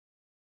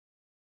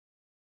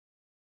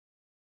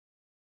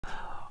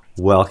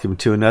Welcome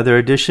to another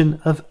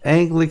edition of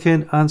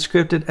Anglican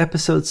Unscripted,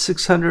 episode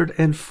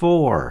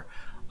 604.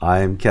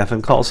 I'm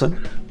Kevin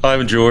Kallsen.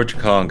 I'm George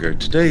Conger.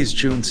 Today's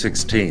June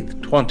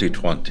 16th,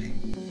 2020.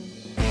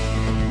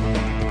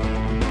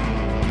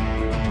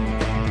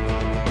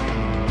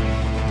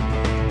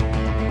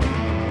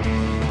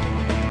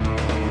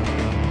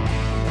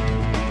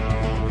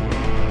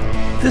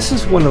 This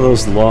is one of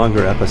those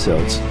longer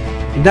episodes.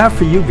 Not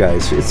for you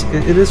guys.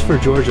 It is for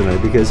George and I,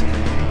 because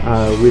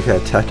we've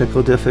had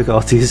technical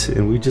difficulties,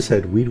 and we just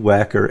had weed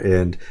whacker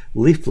and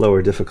leaf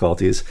blower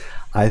difficulties.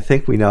 I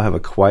think we now have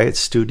a quiet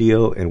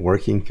studio and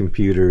working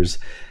computers.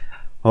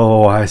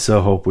 Oh, I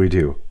so hope we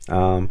do.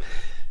 Part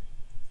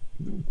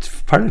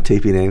of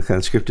taping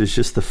Anglican Unscripted is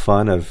just the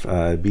fun of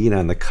being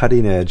on the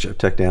cutting edge of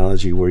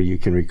technology, where you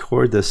can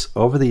record this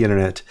over the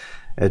internet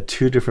at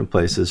two different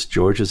places.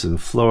 George is in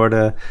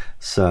Florida,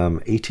 some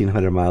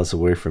 1,800 miles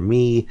away from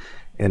me,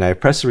 and I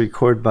press the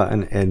record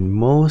button, and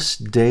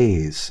most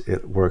days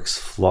it works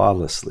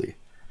flawlessly.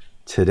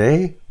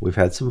 Today, we've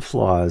had some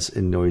flaws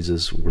and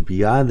noises. We're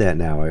beyond that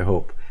now, I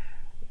hope.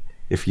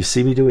 If you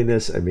see me doing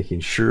this, I'm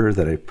making sure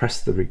that I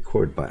press the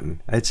record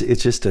button. It's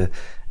just a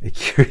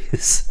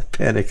curious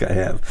panic I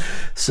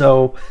have.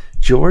 So,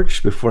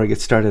 George, before I get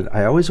started,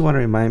 I always want to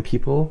remind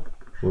people,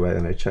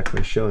 when I check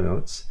my show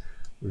notes,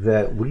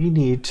 that we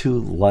need to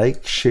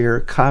like, share,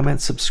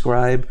 comment,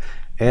 subscribe,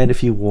 and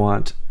if you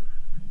want,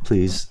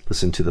 please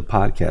listen to the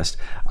podcast.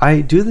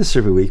 I do this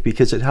every week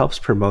because it helps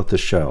promote the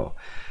show.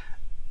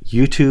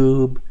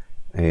 YouTube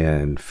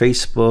and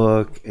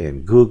Facebook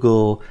and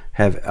Google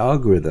have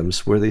algorithms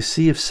where they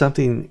see if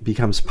something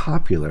becomes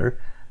popular,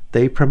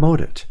 they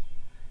promote it.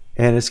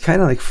 And it's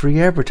kind of like free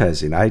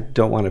advertising. I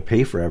don't want to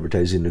pay for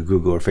advertising to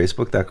Google or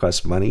Facebook. That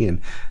costs money, and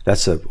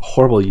that's a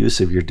horrible use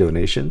of your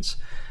donations.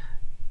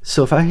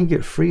 So if I can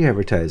get free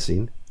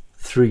advertising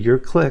through your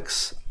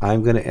clicks,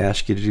 I'm going to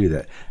ask you to do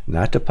that.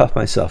 Not to puff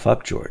myself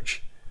up,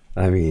 George.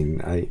 I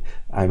mean,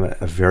 I'm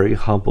a very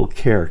humble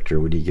character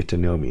when you get to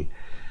know me.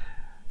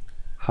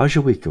 How's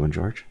your week going,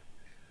 George?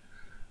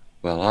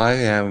 Well, I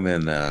am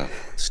in a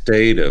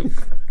state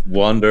of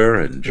wonder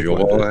and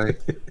joy.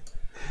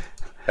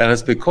 And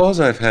it's because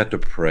I've had to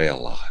pray a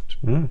lot.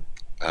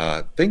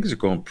 Things are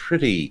going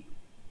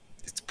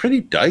it's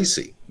pretty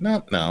dicey.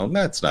 No,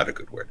 that's not a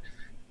good word.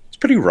 It's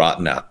pretty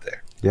rotten out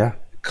there. Yeah.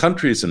 The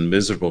country's in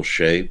miserable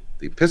shape.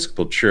 The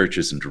Episcopal Church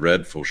is in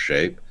dreadful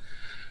shape.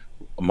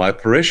 My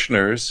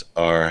parishioners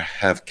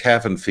have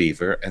cabin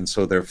fever, and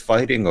so they're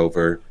fighting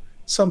over.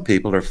 Some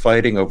people are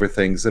fighting over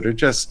things that are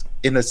just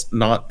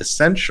not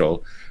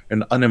essential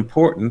and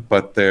unimportant,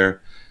 but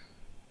they're.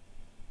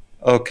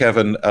 Oh,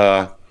 Kevin,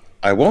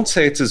 I won't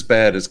say it's as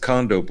bad as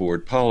condo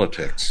board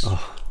politics,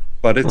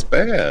 but it's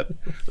bad.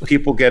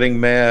 People getting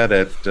mad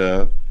at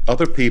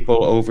other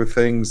people over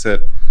things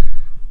that.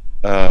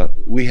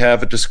 We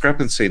have a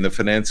discrepancy in the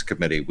finance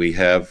committee. We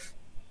have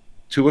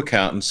two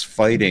accountants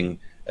fighting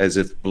as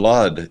if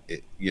blood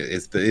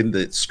is in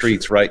the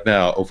streets right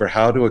now over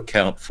how to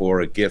account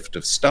for a gift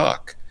of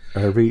stock.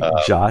 Every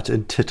jot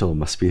and tittle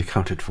must be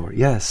accounted for.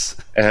 Yes.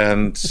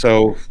 And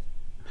so,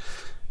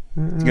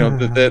 and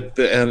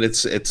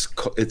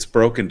it's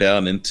broken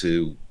down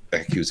into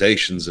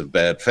accusations of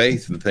bad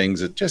faith and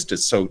things. It just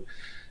is so.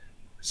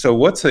 So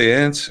what's the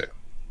answer?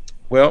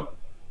 Well,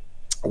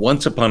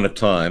 once upon a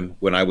time,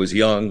 when I was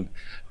young,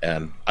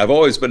 and I've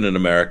always been an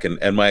American,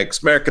 and my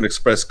American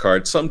Express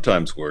card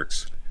sometimes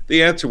works,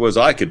 the answer was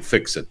I could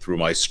fix it through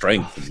my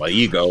strength and my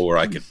ego, or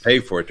I could pay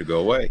for it to go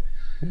away.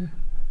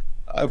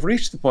 I've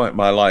reached the point in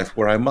my life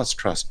where I must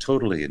trust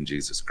totally in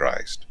Jesus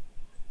Christ.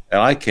 And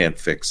I can't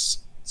fix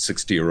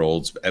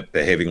 60-year-olds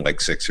behaving like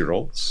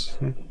 6-year-olds.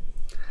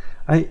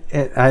 I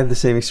have the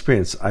same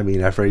experience. I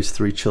mean, I've raised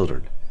 3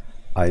 children.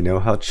 I know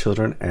how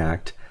children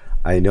act.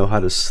 I know how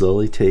to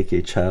slowly take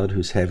a child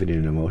who's having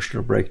an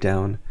emotional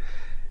breakdown.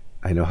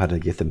 I know how to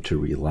get them to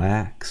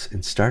relax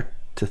and start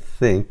to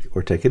think,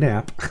 or take a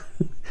nap.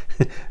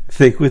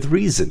 Think with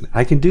reason.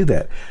 I can do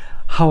that.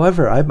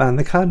 However, I'm on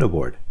the condo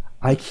board.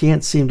 I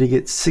can't seem to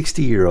get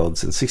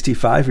 60-year-olds and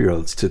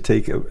 65-year-olds to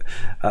take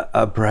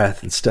a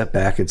breath and step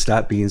back and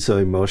stop being so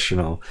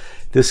emotional.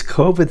 This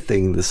COVID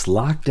thing, this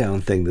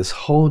lockdown thing, this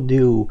whole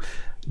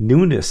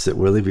newness that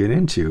we're living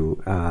into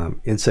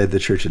inside the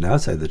church and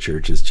outside the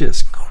church is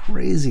just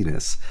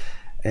craziness,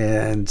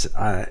 and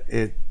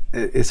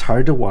it's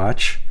hard to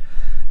watch.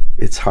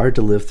 It's hard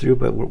to live through,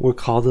 but we're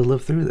called to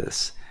live through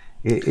this.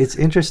 It's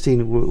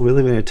interesting. We're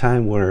living in a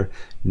time where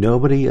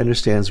nobody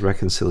understands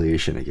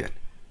reconciliation again.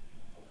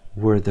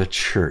 We're the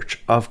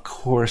church. Of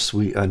course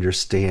we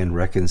understand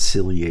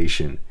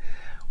reconciliation.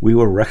 We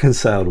were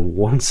reconciled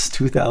once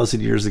 2,000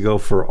 years ago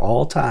for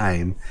all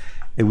time,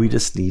 and we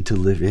just need to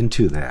live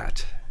into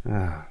that.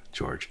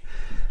 George.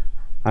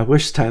 I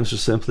wish times were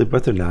simpler,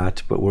 but they're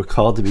not. But we're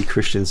called to be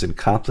Christians in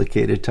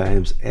complicated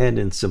times and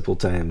in simple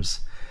times.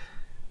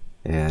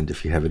 And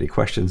if you have any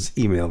questions,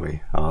 email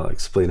me. I'll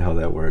explain how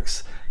that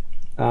works.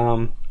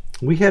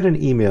 We had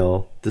an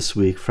email this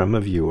week from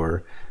a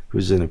viewer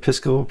who's an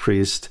Episcopal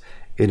priest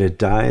in a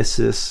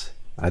diocese.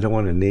 I don't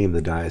want to name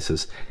the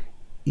diocese.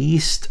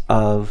 west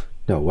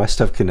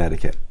of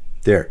Connecticut.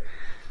 There.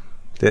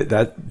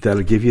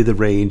 That'll give you the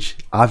range.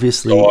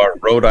 Obviously, So our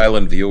Rhode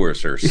Island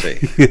viewers are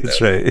safe.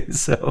 that's right.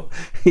 So,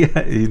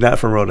 yeah, he's not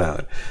from Rhode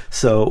Island.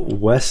 So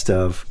west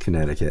of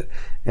Connecticut.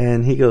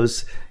 And he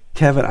goes,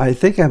 Kevin, I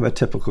think I'm a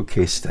typical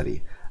case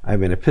study.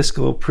 I'm an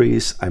Episcopal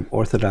priest. I'm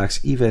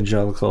Orthodox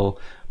evangelical,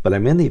 but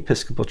I'm in the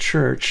Episcopal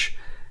Church.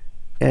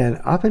 And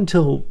up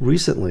until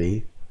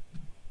recently,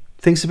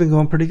 things have been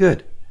going pretty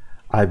good.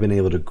 I've been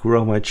able to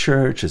grow my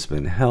church. It's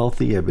been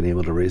healthy. I've been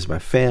able to raise my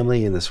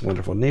family in this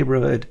wonderful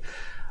neighborhood.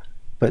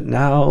 But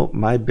now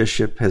my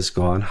bishop has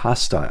gone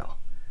hostile,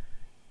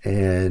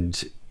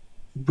 and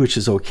which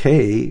is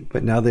okay.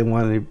 But now they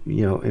want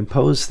to,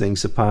 impose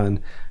things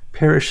upon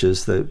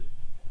parishes that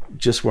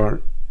just we're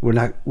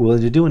not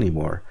willing to do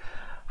anymore.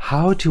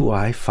 How do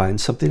I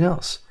find something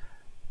else?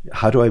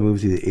 How do I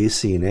move to the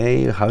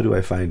ACNA? How do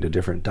I find a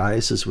different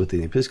diocese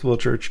within the Episcopal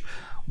Church?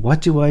 What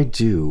do I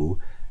do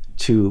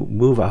to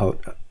move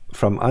out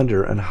from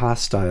under a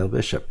hostile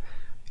bishop?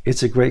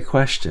 It's a great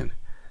question.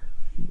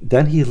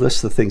 Then he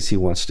lists the things he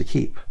wants to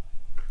keep,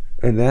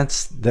 and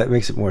that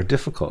makes it more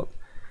difficult.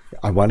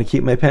 I want to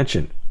keep my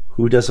pension.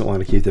 Who doesn't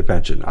want to keep their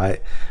pension?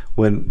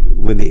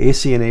 When the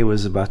ACNA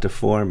was about to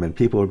form and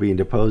people were being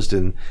deposed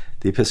in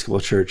the Episcopal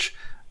Church,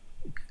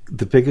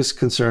 the biggest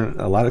concern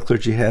a lot of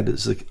clergy had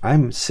is like,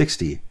 I'm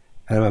 60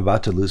 and I'm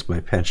about to lose my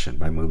pension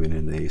by moving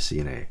into the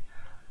ACNA.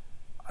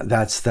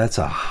 That's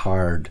a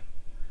hard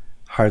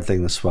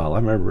thing to swallow. I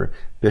remember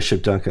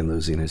Bishop Duncan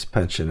losing his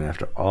pension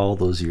after all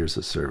those years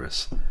of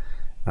service.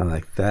 I'm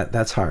like,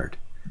 that's hard.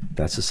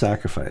 That's a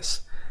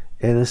sacrifice.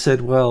 And I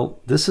said,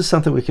 well, this is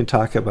something we can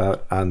talk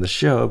about on the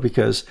show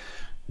because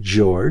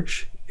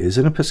George is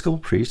an Episcopal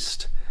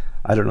priest.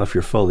 I don't know if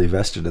you're fully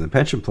vested in the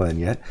pension plan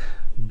yet,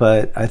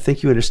 but I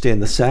think you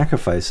understand the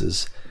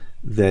sacrifices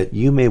that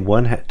you may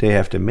one day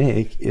have to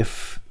make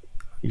if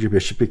your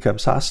bishop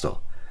becomes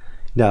hostile.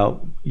 Now,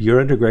 you're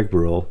under Greg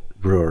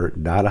Brewer,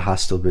 not a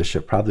hostile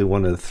bishop, probably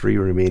one of the 3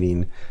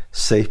 remaining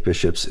safe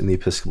bishops in the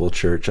Episcopal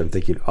Church. I'm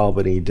thinking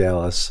Albany,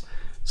 Dallas,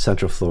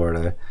 Central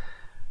Florida.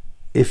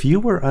 If you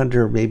were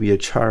under maybe a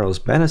Charles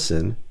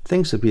Benison,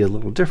 things would be a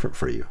little different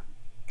for you.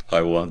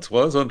 I once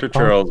was under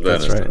Charles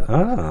Benison. That's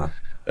right.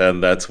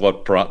 And that's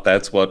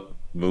what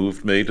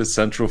moved me to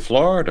Central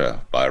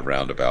Florida by a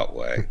roundabout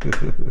way.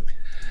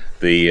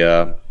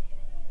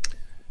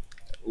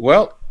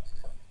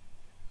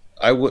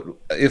 I would,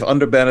 if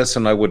under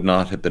Benison, I would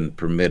not have been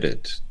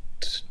permitted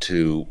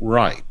to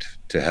write,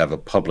 to have a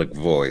public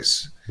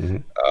voice.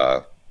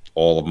 Mm-hmm.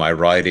 All of my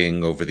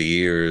writing over the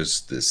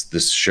years,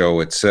 this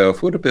show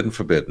itself would have been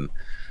forbidden.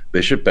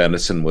 Bishop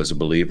Benison was a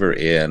believer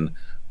in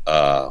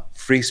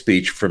free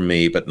speech for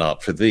me, but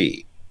not for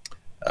thee.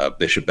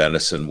 Bishop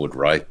Benison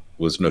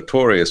was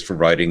notorious for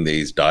writing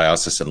these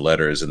diocesan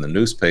letters in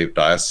the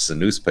diocesan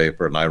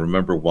newspaper. And I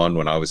remember one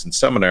when I was in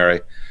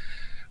seminary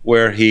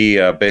where he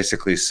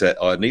basically said,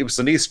 and it was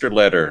an Easter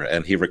letter,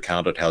 and he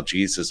recounted how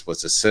Jesus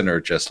was a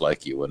sinner just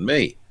like you and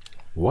me.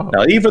 Wow.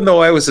 Now, even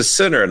though I was a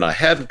sinner and I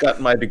hadn't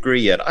gotten my degree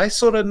yet, I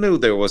sort of knew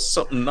there was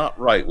something not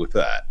right with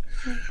that.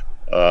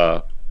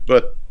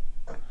 But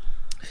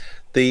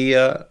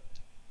the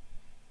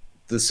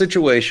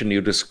situation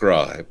you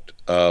described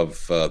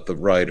of the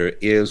writer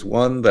is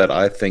one that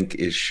I think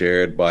is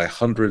shared by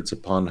hundreds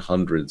upon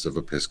hundreds of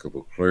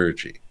Episcopal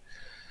clergy,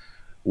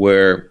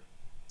 where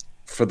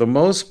for the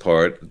most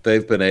part,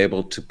 they've been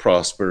able to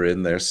prosper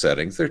in their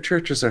settings. Their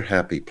churches are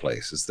happy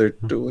places. They're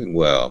doing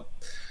well.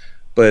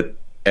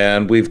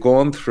 And we've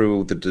gone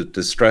through the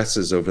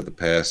distresses over the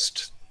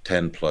past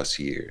 10 plus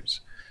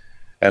years.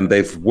 And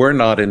we're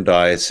not in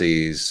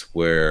dioceses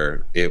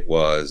where it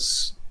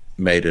was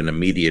made an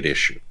immediate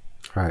issue.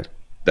 Right.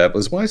 That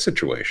was my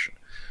situation.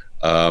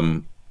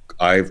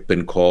 I've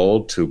been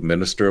called to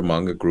minister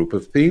among a group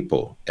of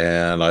people,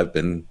 and I've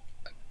been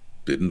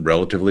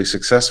relatively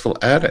successful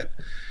at it.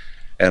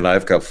 And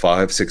I've got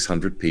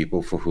 500-600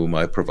 people for whom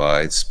I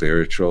provide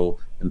spiritual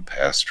and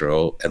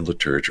pastoral and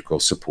liturgical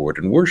support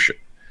and worship.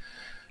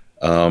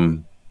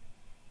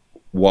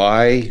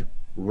 Why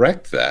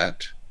wreck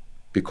that?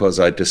 Because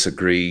I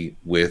disagree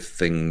with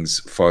things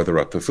farther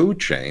up the food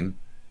chain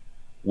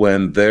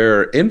when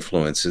their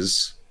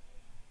influences,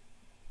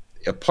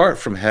 apart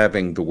from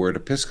having the word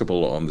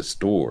Episcopal on this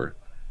door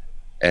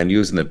and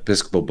using the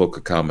Episcopal Book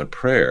of Common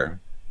Prayer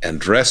and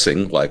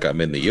dressing like I'm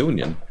in the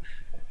Union,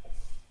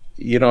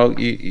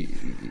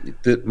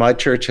 my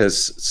church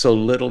has so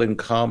little in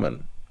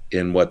common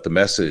in what the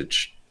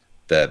message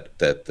that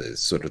the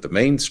sort of the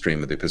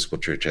mainstream of the Episcopal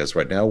Church has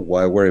right now.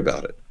 Why worry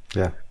about it?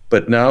 Yeah.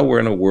 But now we're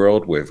in a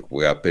world where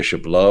we got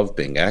Bishop Love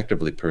being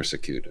actively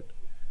persecuted,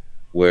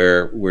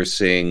 where we're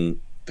seeing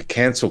the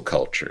cancel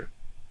culture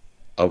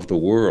of the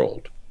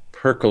world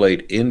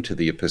percolate into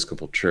the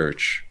Episcopal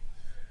Church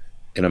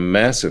in a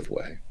massive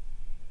way.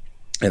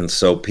 And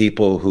so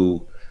people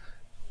who,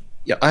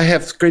 I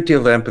have a great deal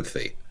of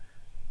empathy.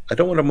 I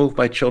don't want to move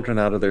my children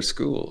out of their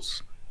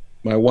schools.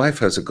 My wife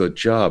has a good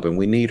job and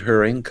we need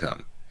her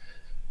income.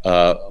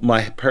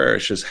 My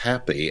parish is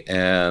happy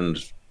and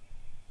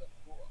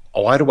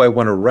why do I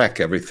want to wreck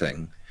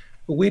everything?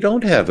 We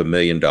don't have $1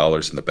 million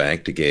in the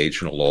bank to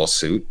gauge in a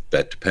lawsuit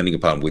that, depending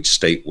upon which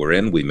state we're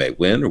in, we may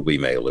win or we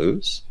may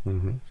lose.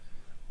 Mm-hmm.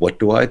 What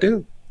do I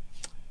do?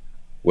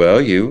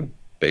 Well, you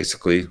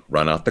basically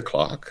run out the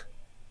clock.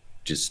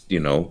 Just,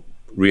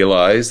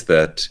 realize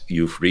that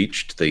you've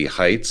reached the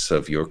heights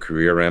of your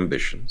career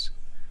ambitions.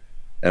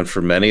 And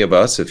for many of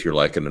us, if you're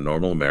like a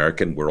normal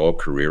American, we're all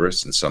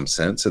careerists in some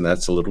sense, and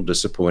that's a little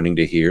disappointing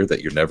to hear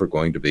that you're never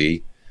going to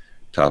be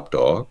top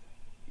dog.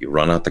 You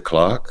run out the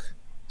clock,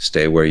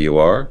 stay where you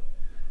are,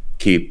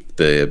 keep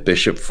the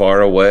bishop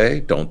far away,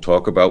 don't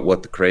talk about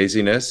what the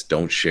craziness,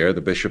 don't share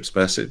the bishop's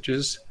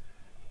messages,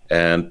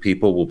 and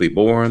people will be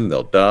born,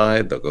 they'll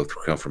die, they'll go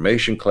through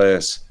confirmation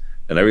class,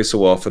 and every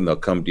so often they'll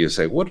come to you and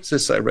say, what is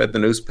this I read in the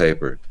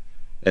newspaper?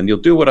 And you'll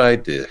do what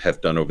I have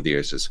done over the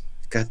years is,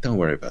 God, don't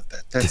worry about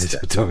that. That's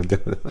them. Don't do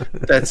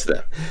it. That's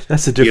them.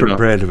 That's a different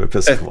brand of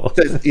Episcopal.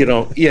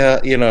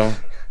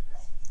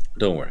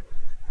 Don't worry.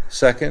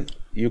 Second,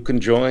 you can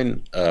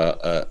join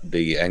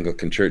the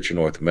Anglican Church in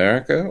North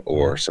America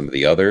or some of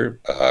the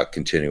other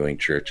continuing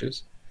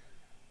churches,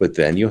 but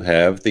then you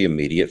have the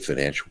immediate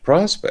financial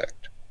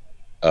prospect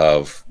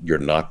of you're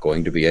not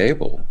going to be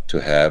able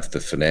to have the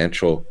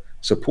financial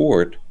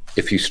support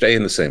if you stay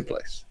in the same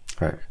place.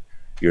 Right.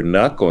 You're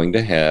not going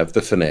to have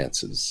the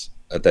finances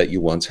that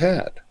you once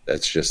had.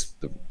 That's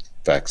just the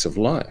facts of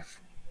life.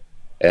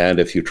 And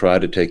if you try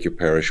to take your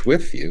parish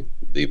with you,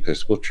 the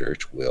Episcopal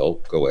Church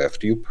will go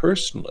after you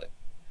personally.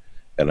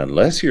 And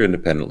unless you're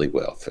independently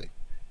wealthy,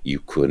 you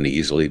couldn't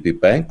easily be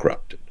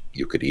bankrupted.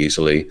 You could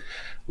easily,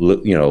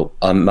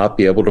 not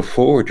be able to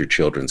afford your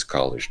children's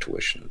college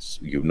tuitions.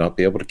 You'd not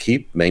be able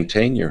to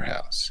maintain your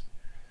house.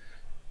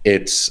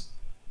 It's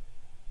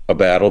a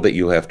battle that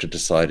you have to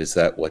decide, is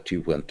that what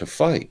you want to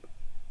fight?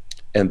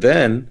 And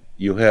then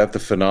you have the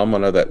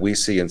phenomena that we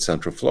see in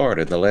Central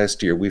Florida. In the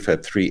last year, we've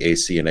had 3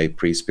 ACNA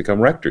priests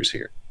become rectors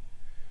here.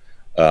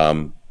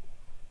 In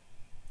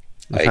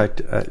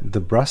fact, the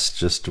Brust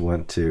just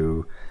went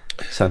to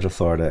Central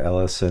Florida,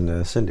 Ellis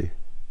and Cindy.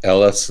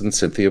 Ellis and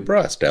Cynthia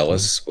Brust.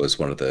 Ellis was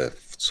one of the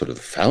sort of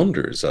the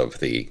founders of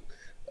the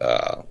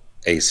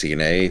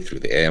ACNA through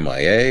the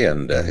AMIA,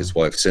 and his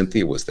wife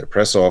Cynthia was their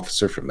press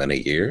officer for many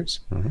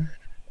years.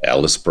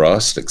 Alice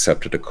Brust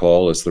accepted a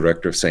call as the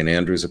rector of St.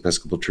 Andrew's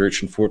Episcopal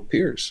Church in Fort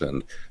Pierce,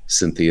 and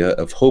Cynthia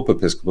of Hope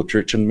Episcopal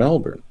Church in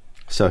Melbourne.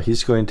 So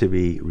he's going to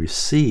be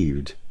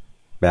received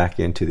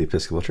back into the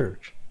Episcopal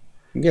Church.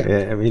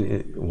 Yeah. I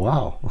mean,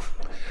 wow.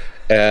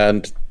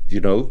 And,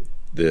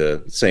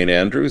 the St.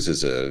 Andrew's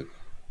is a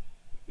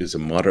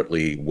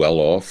moderately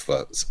well-off.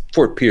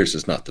 Fort Pierce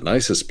is not the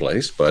nicest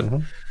place, but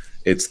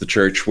it's the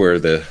church where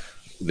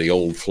the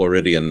old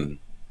Floridian,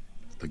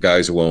 the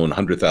guys who own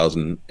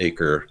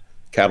 100,000-acre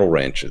cattle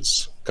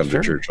ranches come to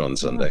church on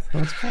Sunday.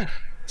 That's cool.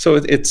 So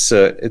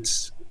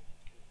it's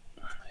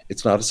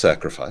not a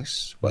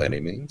sacrifice by any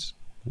means.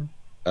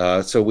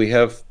 So we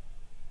have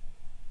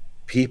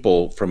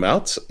people from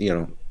outside,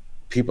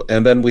 people,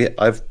 and then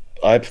I've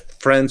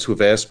friends who've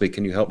asked me,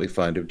 can you help me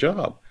find a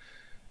job?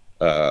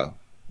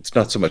 It's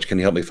not so much can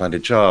you help me find a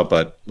job,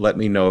 but let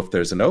me know if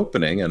there's an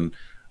opening. And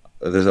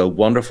there's a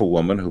wonderful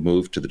woman who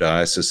moved to the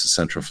Diocese of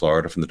Central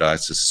Florida from the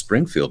Diocese of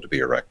Springfield to be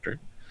a rector.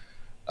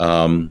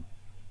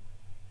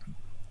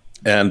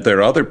 And there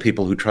are other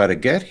people who try to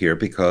get here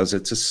because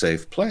it's a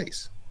safe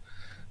place.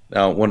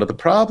 Now, one of the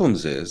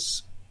problems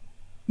is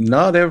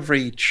not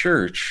every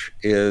church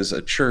is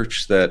a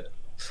church that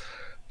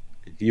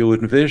you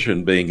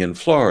envision being in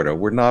Florida.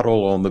 We're not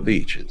all on the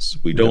beaches.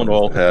 We don't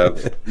all have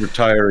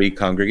retiree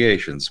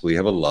congregations. We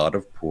have a lot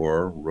of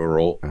poor,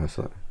 rural,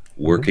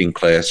 working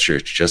class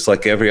church, just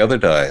like every other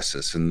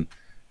diocese.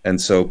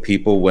 And so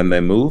people, when they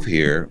move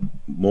here,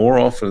 more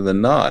often than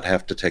not,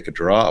 have to take a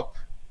drop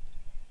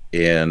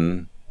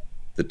in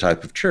the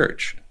type of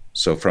church.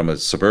 So from a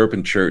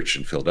suburban church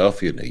in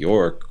Philadelphia, New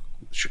York,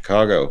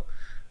 Chicago,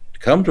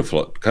 come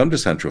to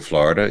Central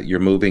Florida, you're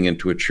moving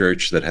into a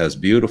church that has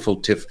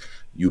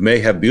you may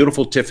have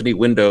beautiful Tiffany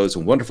windows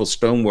and wonderful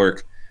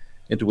stonework,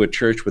 into a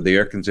church where the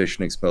air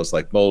conditioning smells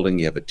like molding,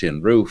 you have a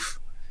tin roof,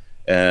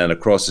 and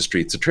across the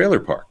street's a trailer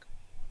park.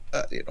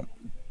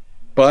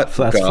 But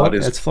that's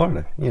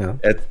Florida.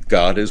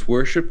 God is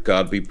worshipped,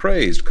 God be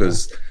praised,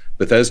 because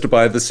Bethesda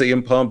by the Sea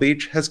in Palm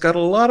Beach has got a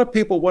lot of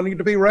people wanting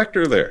to be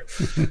rector there.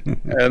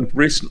 and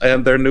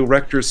their new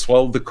rectors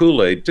swallowed the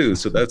Kool-Aid too,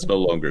 so that's no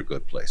longer a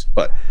good place.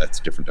 But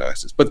that's different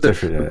diocese. But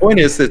the point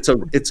is,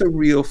 it's a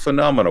real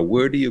phenomenon.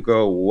 Where do you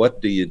go?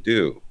 What do you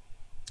do?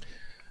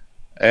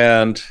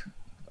 And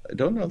I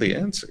don't know the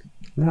answer.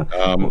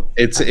 No.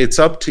 It's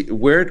up to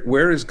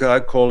where is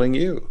God calling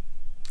you,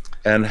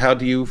 and how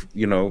do you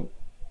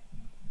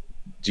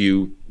do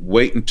you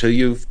wait until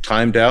you've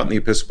timed out in the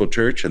Episcopal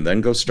Church and then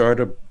go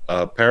start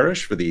a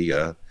parish for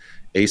the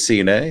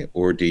ACNA,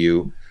 or do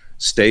you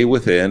stay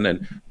within?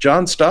 And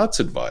John Stott's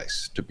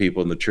advice to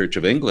people in the Church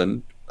of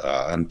England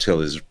until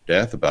his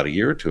death about a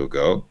year or two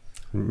ago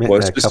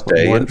was to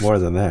stay more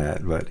than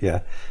that, but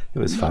yeah, it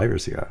was 5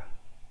 years ago.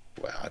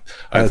 Well,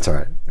 that's all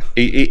right.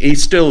 He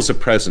still is a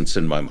presence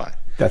in my mind.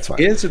 That's fine.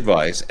 His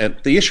advice, and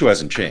the issue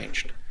hasn't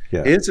changed.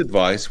 Yeah. His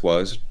advice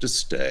was to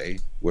stay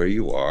where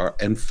you are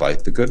and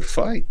fight the good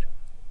fight.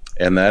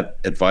 And that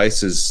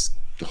advice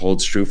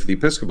holds true for the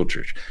Episcopal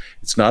Church.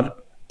 It's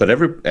not, but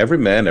every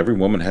man, every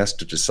woman has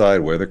to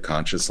decide where their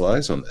conscience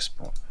lies on this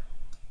point.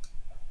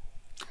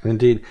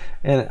 Indeed.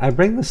 And I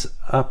bring this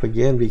up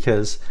again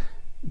because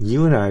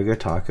you and I are going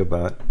to talk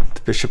about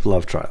the Bishop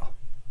Love trial.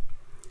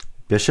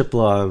 Bishop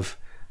Love,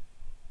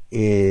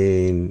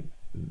 in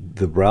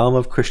the realm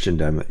of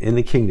Christendom, in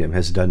the kingdom,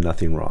 has done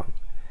nothing wrong.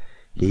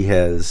 He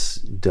has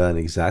done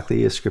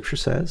exactly as Scripture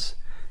says.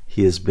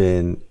 He has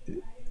been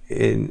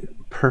in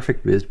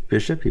perfect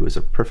bishop. He was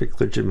a perfect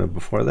clergyman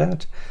before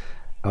that.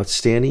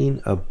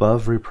 Outstanding,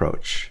 above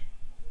reproach.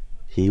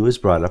 He was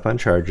brought up on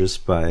charges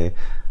by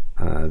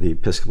the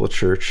Episcopal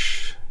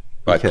Church.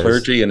 By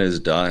clergy in his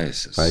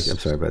diocese. By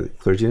the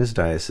clergy in his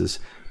diocese,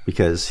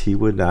 because he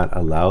would not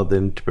allow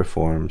them to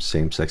perform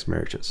same-sex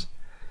marriages.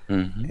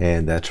 Mm-hmm.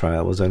 And that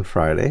trial was on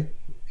Friday.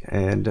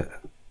 And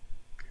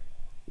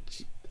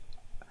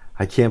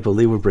I can't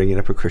believe we're bringing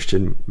up a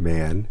Christian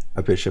man,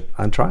 a bishop,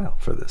 on trial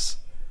for this.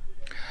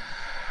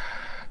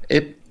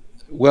 It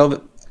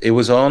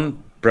was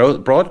on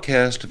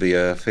broadcast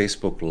via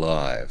Facebook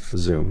Live.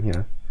 Zoom,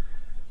 yeah.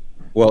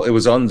 Well, it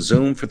was on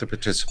Zoom for the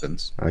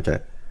participants. Okay.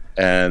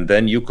 And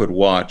then you could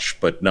watch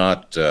but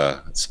not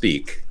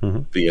speak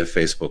via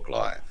Facebook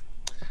Live.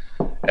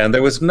 And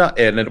it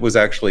was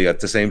actually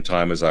at the same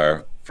time as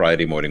our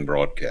Friday morning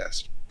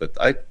broadcast. But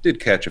I did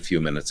catch a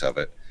few minutes of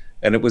it.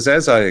 And it was,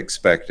 as I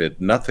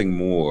expected, nothing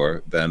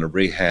more than a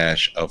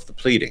rehash of the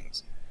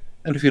pleadings.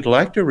 And if you'd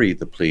like to read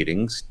the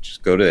pleadings,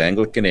 just go to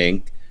Anglican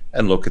Inc.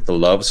 and look at the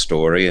love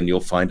story, and you'll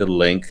find a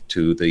link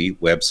to the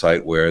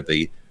website where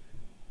the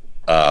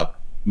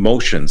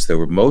there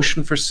were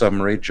motion for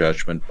summary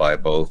judgment by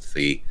both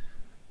the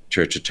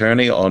church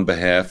attorney on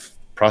behalf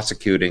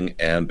prosecuting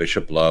and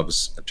Bishop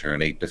Love's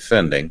attorney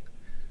defending.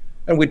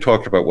 And we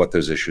talked about what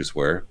those issues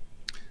were.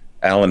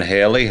 Alan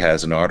Haley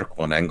has an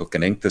article on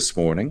Anglican Inc. this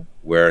morning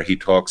where he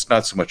talks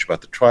not so much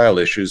about the trial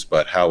issues,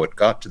 but how it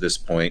got to this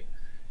point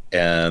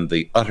and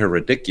the utter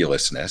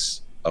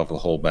ridiculousness of the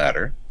whole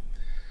matter.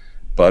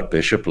 But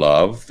Bishop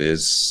Love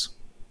is,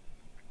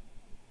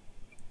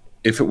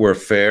 if it were a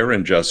fair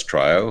and just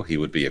trial, he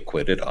would be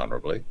acquitted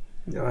honorably.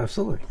 Yeah,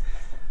 absolutely.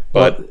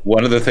 But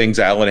one of the things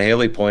Alan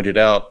Haley pointed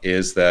out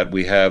is that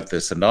we have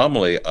this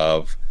anomaly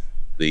of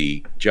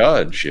the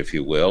judge, if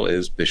you will,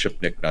 is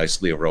Bishop Nick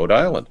Nicely of Rhode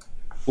Island,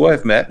 who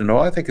I've met and who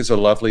I think is a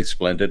lovely,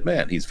 splendid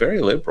man. He's very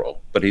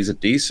liberal, but he's a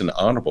decent,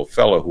 honorable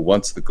fellow who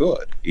wants the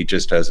good. He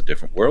just has a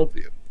different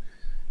worldview.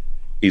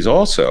 He's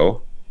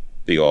also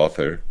the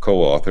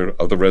co-author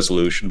of the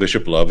resolution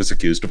Bishop Love is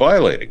accused of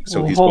violating.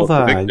 So he's both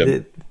the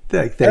victim.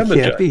 That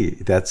can't be.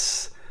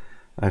 That's,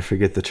 I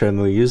forget the term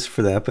we use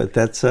for that, but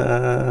that's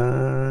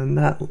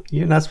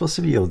you're not supposed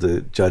to be able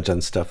to judge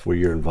on stuff where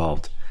you're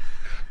involved.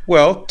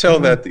 Well, tell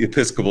that the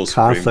Episcopal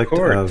Conflict Supreme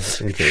Court.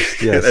 Of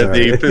interest. Yes,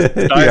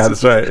 yeah,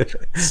 that's right.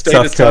 State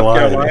of South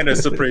Carolina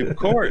Supreme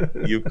Court.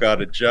 You've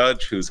got a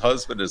judge whose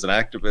husband is an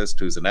activist,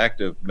 who's an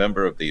active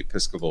member of the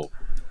Episcopal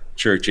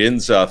Church in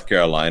South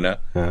Carolina,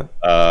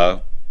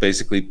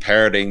 basically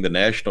parroting the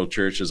national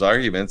church's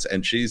arguments,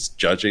 and she's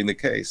judging the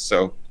case.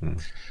 So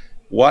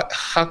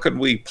how could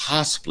we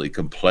possibly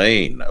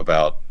complain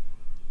about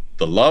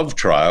the Love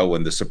trial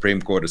when the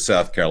Supreme Court of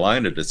South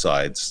Carolina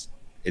decides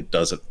it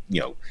doesn't,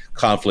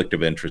 conflict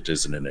of interest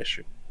isn't an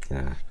issue?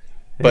 Yeah.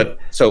 But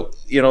so,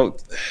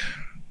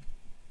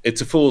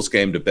 it's a fool's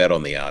game to bet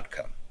on the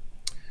outcome.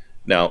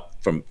 Now,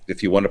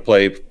 if you want to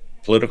play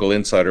political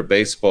insider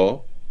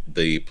baseball,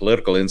 the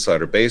political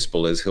insider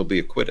baseball is he'll be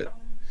acquitted.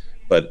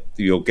 But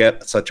you'll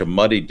get such a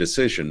muddy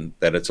decision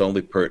that it's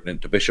only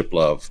pertinent to Bishop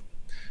Love,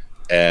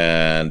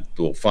 and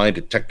we'll find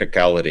a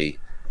technicality.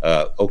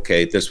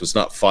 Okay, this was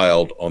not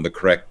filed on the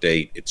correct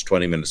date. It's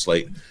 20 minutes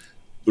late.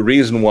 The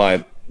reason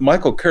why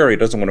Michael Curry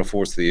doesn't want to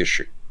force the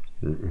issue.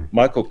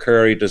 Michael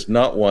Curry does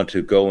not want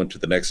to go into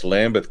the next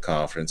Lambeth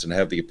conference and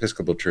have the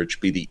Episcopal Church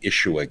be the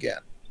issue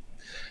again.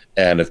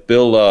 And if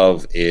Bill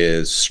Love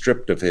is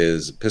stripped of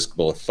his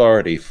Episcopal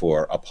authority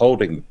for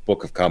upholding the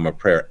Book of Common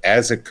Prayer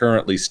as it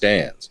currently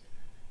stands,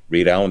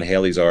 read Alan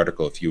Haley's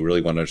article if you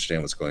really want to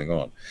understand what's going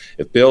on.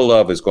 If Bill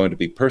Love is going to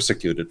be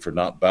persecuted for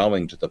not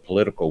bowing to the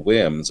political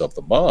whims of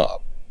the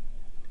mob,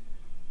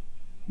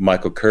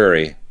 Michael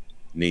Curry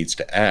needs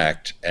to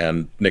act,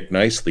 and Nick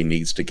Nicely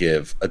needs to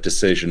give a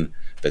decision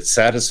that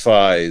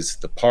satisfies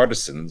the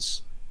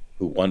partisans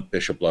who want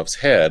Bishop Love's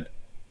head,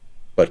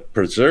 but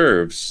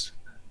preserves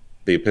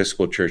the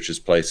Episcopal Church's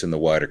place in the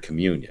wider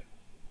communion.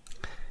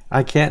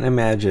 I can't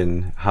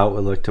imagine how it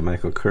would look to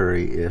Michael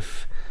Curry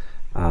if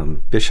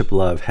Bishop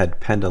Love had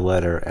penned a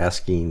letter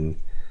asking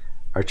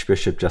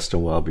Archbishop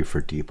Justin Welby for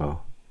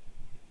depot.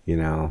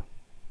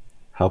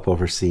 Help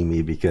oversee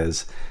me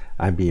because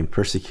I'm being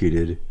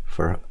persecuted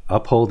for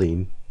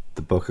upholding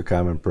the Book of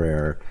Common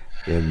Prayer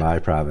in my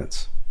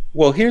province.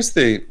 Well, here's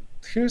the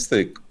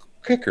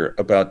kicker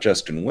about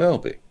Justin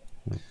Welby.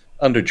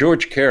 Under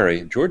George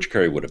Carey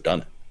would have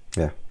done it.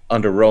 Yeah.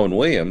 Under Rowan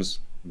Williams,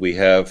 we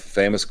have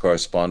famous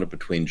correspondence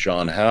between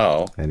John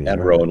Howe and Rowan,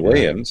 Rowan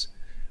Williams,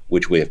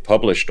 which we have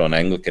published on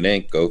Anglican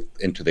Ink, go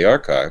into the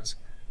archives,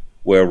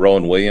 where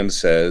Rowan Williams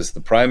says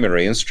the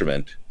primary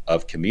instrument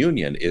of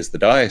communion is the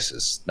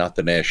diocese, not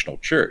the national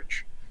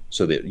church.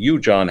 So that you,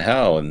 John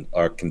Howe,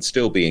 can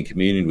still be in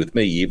communion with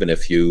me, even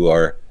if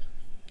you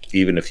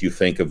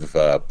think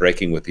of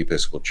breaking with the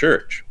Episcopal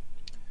Church.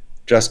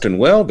 Justin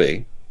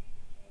Welby,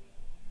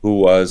 who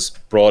was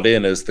brought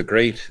in as the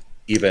great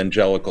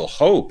evangelical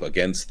hope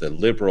against the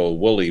liberal,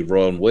 woolly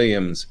Rowan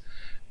Williams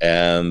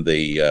and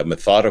the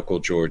methodical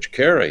George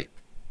Carey,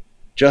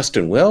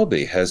 Justin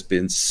Welby has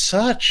been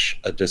such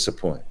a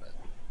disappointment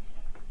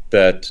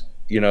that,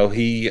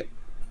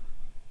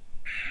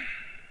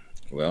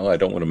 well, I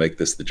don't want to make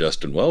this the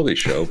Justin Welby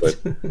show, but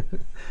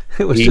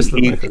it was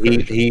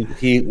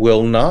he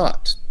will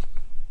not,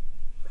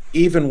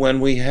 even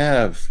when we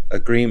have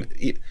agreement,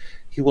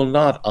 he will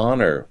not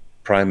honor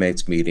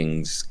primates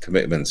meetings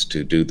commitments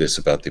to do this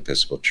about the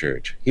Episcopal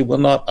Church. He will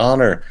not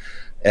honor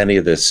any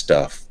of this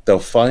stuff. They'll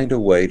find a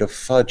way to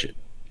fudge it.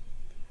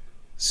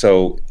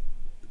 So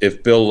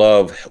if Bill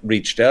Love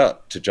reached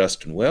out to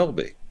Justin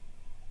Welby,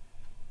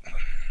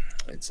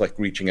 it's like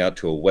reaching out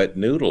to a wet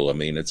noodle. I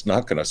mean, it's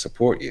not going to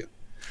support you.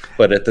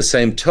 But at the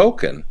same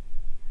token,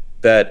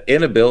 that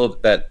inability,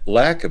 that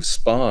lack of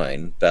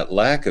spine, that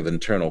lack of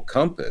internal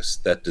compass,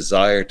 that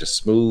desire to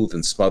smooth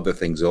and smother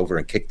things over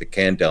and kick the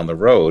can down the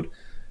road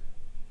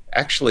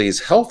actually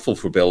is helpful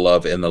for Bill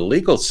Love in the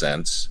legal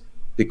sense,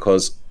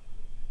 because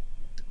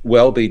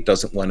Welby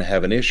doesn't want to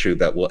have an issue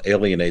that will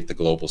alienate the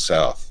Global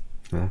South.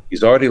 Yeah.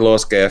 He's already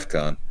lost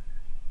GAFCON,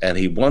 and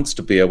he wants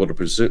to be able to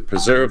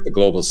preserve the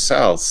Global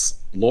South's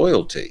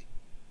loyalty.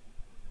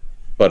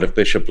 But if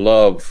Bishop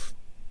Love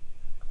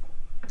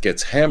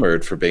gets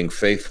hammered for being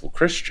faithful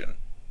Christian,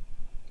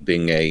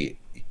 being a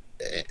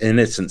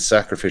innocent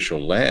sacrificial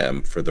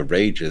lamb for the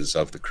rages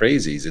of the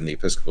crazies in the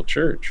Episcopal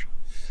Church,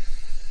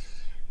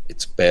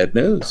 it's bad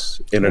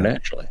news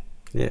internationally.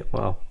 Yeah,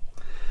 well,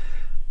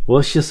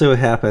 let's just see what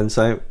happens.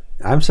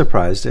 I'm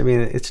surprised. I mean,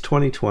 it's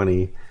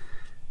 2020.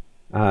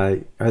 Are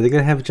they going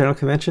to have a general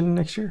convention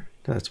next year?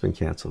 No, it's been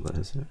canceled,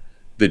 hasn't it?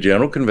 The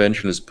general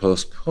convention is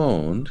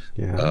postponed.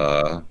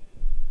 Yeah.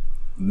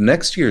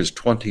 Next year's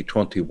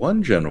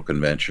 2021 general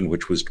convention,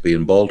 which was to be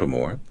in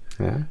Baltimore,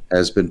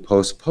 has been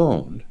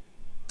postponed.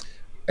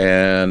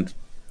 And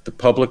the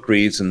public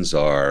reasons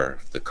are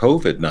the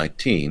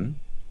COVID-19.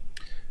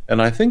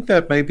 And I think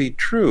that may be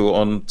true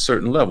on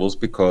certain levels,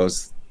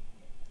 because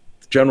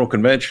the general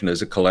convention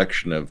is a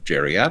collection of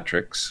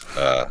geriatrics,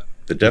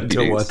 the deputies.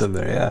 You don't want them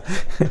there,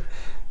 yeah.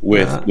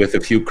 with a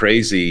few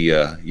crazy,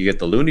 you get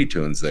the Looney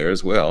Tunes there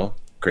as well,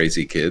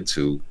 crazy kids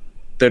who,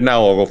 they're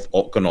now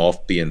all going to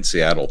be in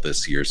Seattle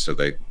this year, so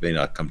they may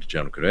not come to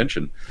general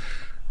convention.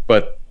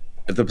 But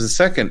the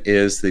second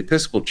is the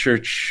Episcopal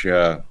Church.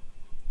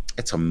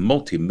 It's a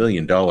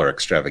multi-million-dollar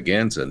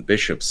extravaganza, and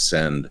bishops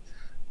send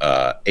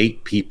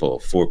 8 people,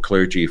 4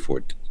 clergy,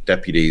 4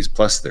 deputies,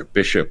 plus their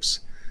bishops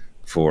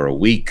for a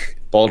week.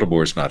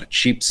 Baltimore's not a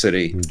cheap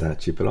city. Not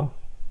cheap at all.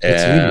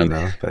 It's easy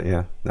now, but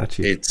yeah, not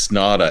cheap. It's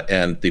not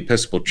and the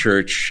Episcopal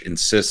Church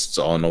insists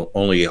on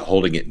only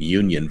holding it in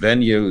union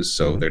venues,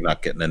 so they're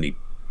not getting any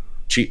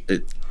cheap.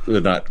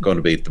 They're not going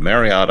to be at the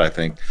Marriott, I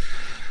think.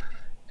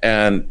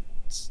 And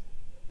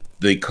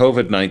the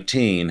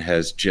COVID-19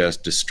 has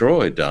just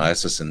destroyed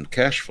diocesan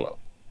cash flow.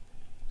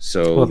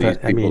 So these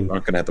people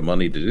aren't going to have the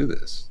money to do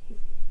this.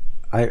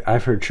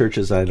 I've heard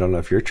churches, I don't know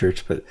if your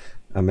church, but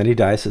many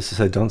dioceses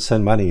said, don't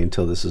send money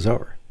until this is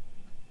over.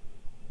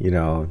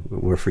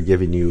 We're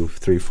forgiving you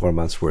 3-4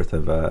 months worth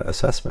of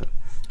assessment.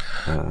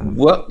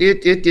 Well,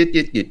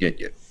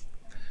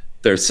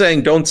 they're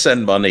saying don't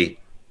send money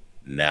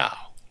now.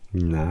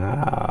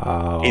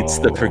 No. It's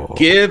the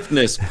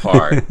forgiveness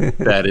part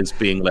that is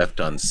being left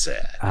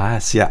unsaid.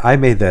 See, I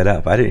made that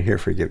up. I didn't hear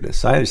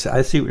forgiveness. I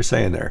see what you're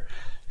saying there.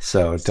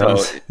 So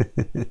don't.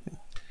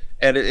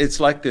 And it's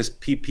like this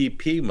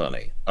PPP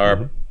money.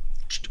 Our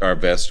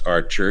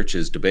church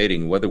is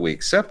debating whether we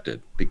accept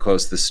it,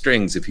 because the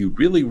strings, if you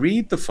really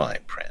read the fine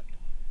print,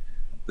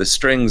 the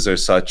strings are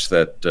such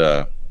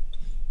that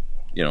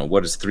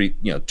what is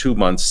 2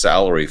 months'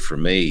 salary for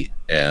me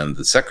and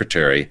the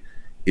secretary,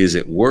 is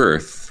it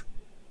worth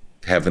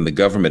having the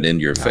government in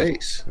your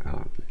face?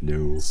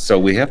 No. So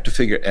we have to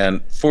figure,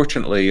 and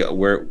fortunately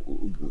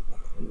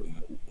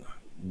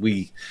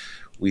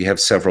we have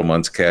several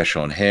months cash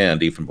on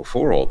hand even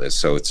before all this,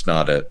 so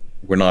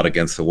we're not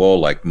against the wall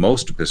like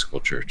most Episcopal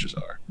churches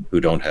are, who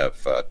don't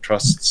have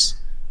trusts.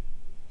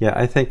 Yeah,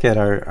 I think at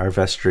our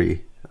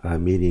vestry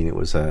meeting, it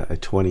was a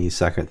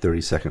 20-second,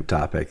 30-second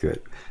topic.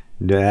 But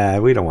nah,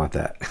 we don't want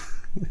that.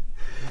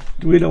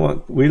 we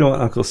don't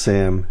want Uncle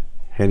Sam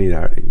handing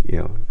our,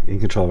 in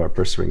control of our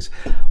purse strings.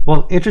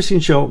 Well, interesting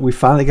show. We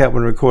finally got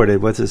one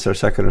recorded. What's this, our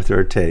second or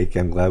third take?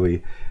 I'm glad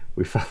we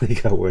finally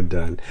got one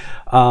done.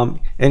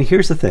 And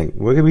here's the thing.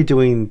 We're going to be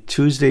doing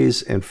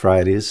Tuesdays and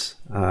Fridays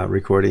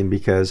recording,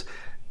 because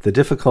the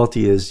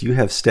difficulty is you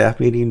have staff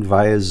meeting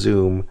via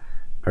Zoom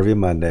every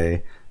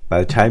Monday. By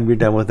the time you're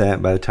done with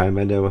that, by the time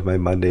I'm done with my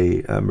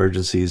Monday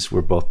emergencies,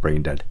 we're both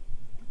brain dead.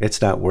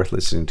 It's not worth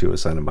listening to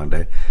us on a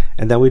Monday.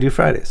 And then we do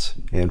Fridays.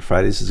 And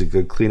Fridays is a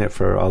good cleanup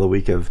for all the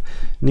week of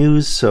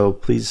news, so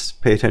please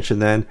pay attention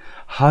then.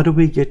 How do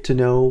we get to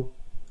know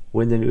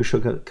when the new show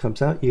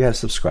comes out? You got to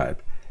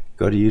subscribe.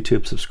 Go to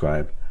YouTube,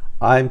 subscribe.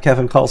 I'm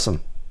Kevin Kallsen.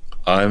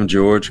 I'm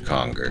George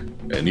Conger,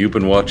 and you've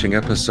been watching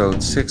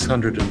episode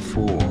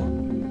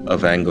 604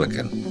 of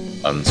Anglican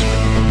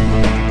Unscripted.